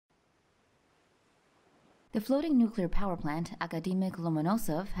The floating nuclear power plant, Akademik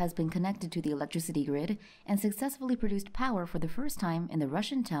Lomonosov, has been connected to the electricity grid and successfully produced power for the first time in the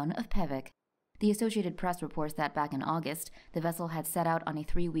Russian town of Pevek. The Associated Press reports that back in August, the vessel had set out on a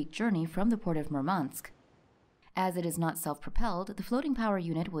 3-week journey from the port of Murmansk. As it is not self-propelled, the floating power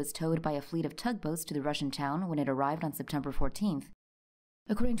unit was towed by a fleet of tugboats to the Russian town when it arrived on September 14th.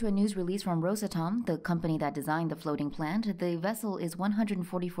 According to a news release from Rosatom, the company that designed the floating plant, the vessel is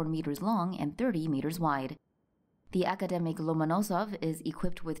 144 meters long and 30 meters wide. The Akademik Lomonosov is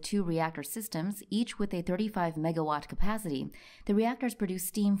equipped with 2 reactor systems, each with a 35 megawatt capacity. The reactors produce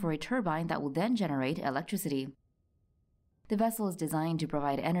steam for a turbine that will then generate electricity. The vessel is designed to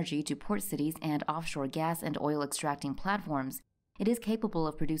provide energy to port cities and offshore gas and oil extracting platforms. It is capable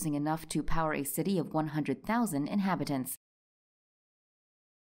of producing enough to power a city of 100,000 inhabitants.